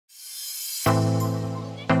And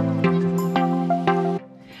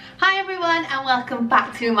welcome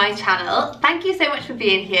back to my channel. Thank you so much for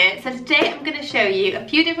being here. So today I'm going to show you a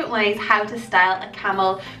few different ways how to style a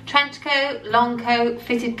camel trench coat, long coat,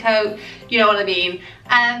 fitted coat, you know what I mean.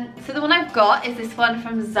 So the one I've got is this one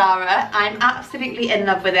from Zara. I'm absolutely in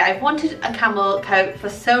love with it. I've wanted a camel coat for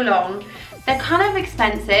so long. They're kind of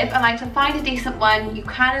expensive, and like to find a decent one you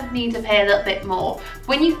kind of need to pay a little bit more.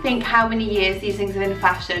 When you think how many years these things have been in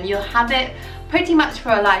fashion, you'll have it pretty much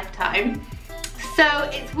for a lifetime. So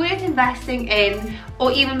it's worth investing in,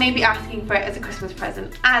 or even maybe asking for it as a Christmas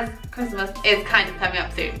present, as Christmas is kind of coming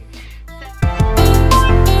up soon.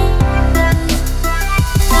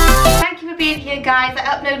 Thank you for being here, guys. I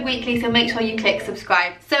upload weekly, so make sure you click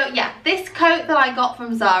subscribe. So yeah, this coat that I got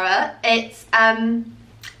from Zara, it's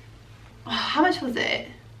how much was it?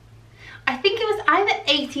 I think it was either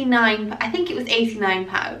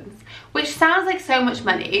 £89, which sounds like so much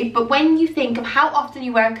money, but when you think of how often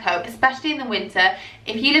you wear a coat, especially in the winter,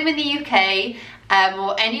 if you live in the UK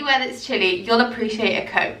or anywhere that's chilly, you'll appreciate a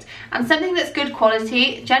coat. And something that's good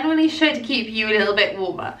quality generally should keep you a little bit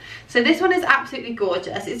warmer. So this one is absolutely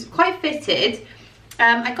gorgeous. It's quite fitted.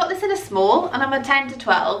 I got this in a small, and I'm a 10 to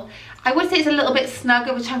 12. I would say it's a little bit snug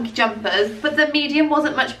over chunky jumpers, but the medium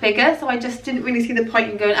wasn't much bigger, so I just didn't really see the point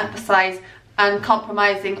in going up a size and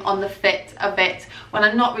compromising on the fit a bit when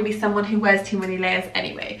I'm not really someone who wears too many layers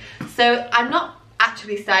anyway. So I'm not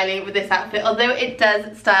actually styling with this outfit, although it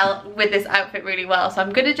does style with this outfit really well. So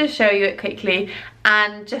I'm going to just show you it quickly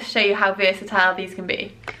and just show you how versatile these can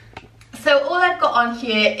be. So all I've got on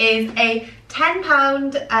here is a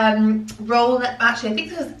 £10 roll. Actually, I think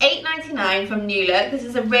this was £8.99 from New Look. This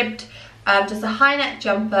is a ribbed, just a high neck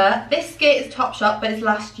jumper. This skirt is Topshop, but it's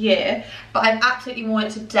last year. But I've absolutely worn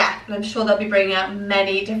it to death, and I'm sure they'll be bringing out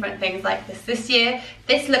many different things like this year.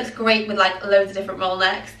 This looks great with like loads of different roll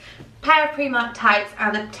necks. Pair of Primark tights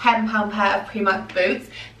and a £10 pair of Primark boots.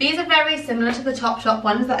 These are very similar to the Topshop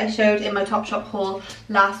ones that I showed in my Topshop haul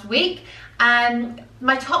last week.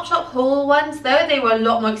 My Topshop haul ones though, they were a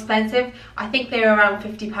lot more expensive. I think they were around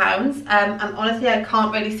 £50, and honestly I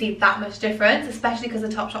can't really see that much difference, especially because the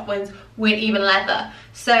Topshop ones weren't even leather.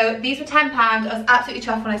 So these were £10. I was absolutely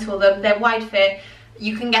chuffed when I saw them. They're wide fit.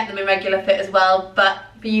 You can get them in regular fit as well, but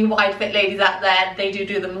for you wide fit ladies out there, they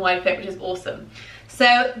do them in wide fit, which is awesome.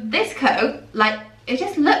 So this coat, like, it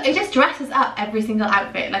just dresses up every single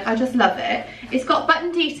outfit. Like, I just love it. It's got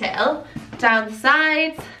button detail down the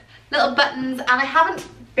sides, little buttons, and I haven't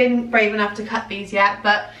been brave enough to cut these yet,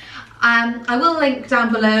 but I will link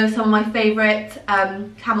down below some of my favourite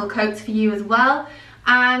camel coats for you as well,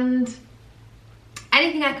 and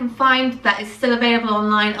anything I can find that is still available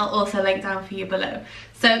online I'll also link down for you below.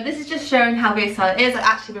 So this is just showing how versatile it is. I've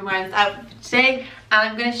actually been wearing this outfit for today, and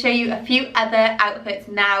I'm going to show you a few other outfits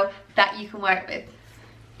now that you can wear it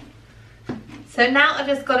with. So now I've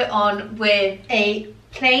just got it on with a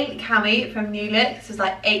plain cami from New Look. This is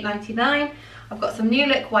like £8.99. I've got some New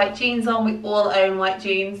Look white jeans on. We all own white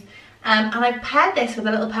jeans. And I've paired this with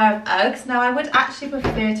a little pair of Uggs. Now I would actually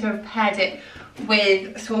prefer to have paired it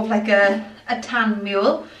with sort of like a tan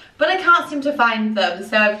mule, but I can't seem to find them.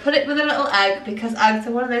 So I've put it with a little Ugg because Uggs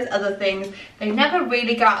are one of those other things. They never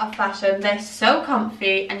really go out of fashion. They're so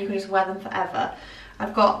comfy and you can just wear them forever.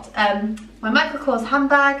 I've got my Michael Kors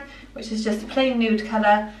handbag, which is just a plain nude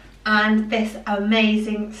colour, and this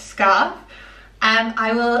amazing scarf.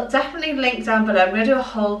 I will definitely link down below. I'm going to do a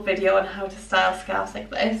whole video on how to style scarves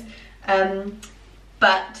like this.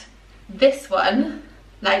 But this one,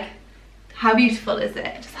 like, how beautiful is it?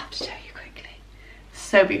 I just have to show you quickly.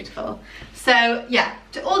 So beautiful. So yeah,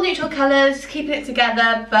 all neutral colours, keeping it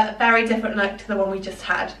together, but a very different look to the one we just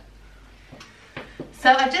had.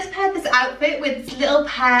 So I've just paired this outfit with this little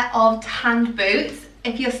pair of tanned boots.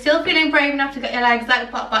 If you're still feeling brave enough to get your legs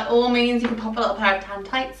out, by all means you can pop a little pair of tan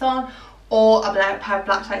tights on, or a pair of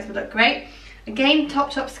black tights would look great. Again,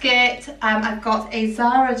 Topshop skirt. I've got a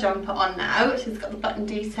Zara jumper on now, which has got the button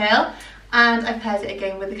detail, and I've paired it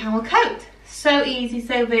again with the camel coat. So easy,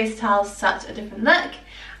 so versatile, such a different look.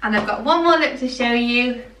 And I've got one more look to show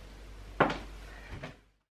you.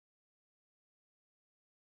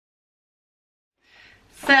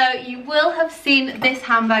 So you will have seen this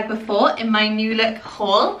handbag before in my New Look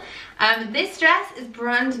haul. This dress is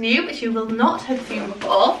brand new, which you will not have seen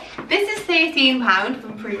before. This is £13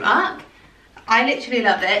 from Primark. I literally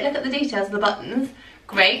love it. Look at the details of the buttons.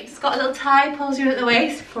 Great. It's got a little tie, pulls you in at the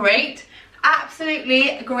waist. Great.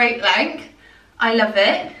 Absolutely great length. I love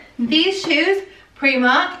it. These shoes,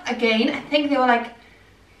 Primark, again, I think they were like,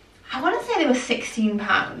 I want to say they were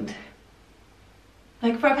 £16.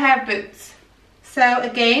 Like for a pair of boots. So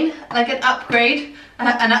again, like an upgrade,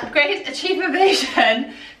 a cheaper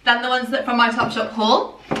version than the ones that from my Topshop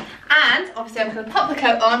haul. And obviously I'm going to pop the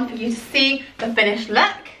coat on for you to see the finished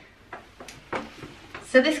look.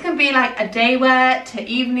 So this can be like a day wear to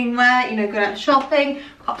evening wear, you know, going out shopping,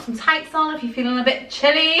 pop some tights on if you're feeling a bit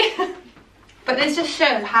chilly. But this just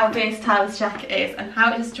shows how versatile this jacket is and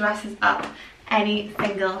how it just dresses up any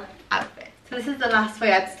single outfit. So this is the last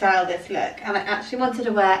way I'd style this look, and I actually wanted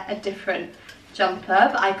to wear a different jumper,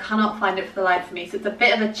 but I cannot find it for the life of me. So it's a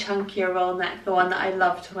bit of a chunkier roll neck, the one that I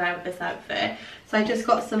love to wear with this outfit. So I just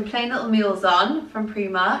got some plain little mules on from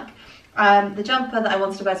Primark. The jumper that I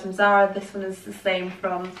wanted to wear is from Zara. This one is the same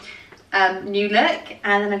from New Look.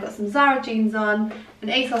 And then I've got some Zara jeans on, an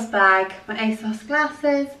ASOS bag, my ASOS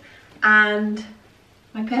glasses, and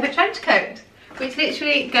my perfect trench coat, which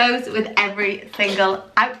literally goes with every single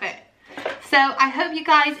outfit. So I hope you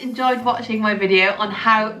guys enjoyed watching my video on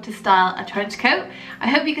how to style a trench coat. I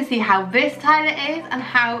hope you can see how versatile it is and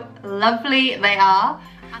how lovely they are.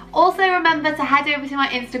 Also remember to head over to my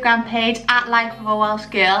Instagram page at Life of a Welsh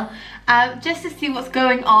Girl, just to see what's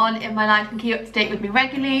going on in my life and keep up to date with me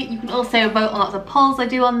regularly. You can also vote on lots of polls I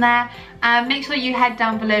do on there. Make sure you head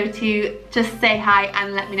down below to just say hi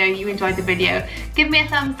and let me know you enjoyed the video. Give me a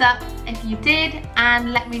thumbs up if you did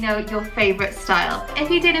and let me know your favourite style. If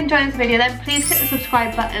you did enjoy this video then please hit the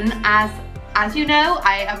subscribe button, as you know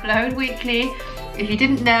I upload weekly. If you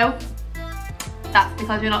didn't know, that's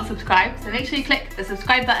because you're not subscribed, so make sure you click the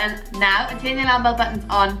subscribe button now and turn the alarm bell buttons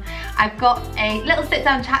on. I've got a little sit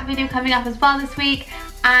down chat video coming up as well this week,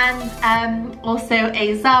 and also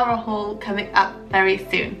a Zara haul coming up very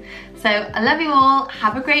soon. So I love you all,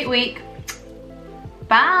 have a great week,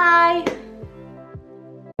 bye!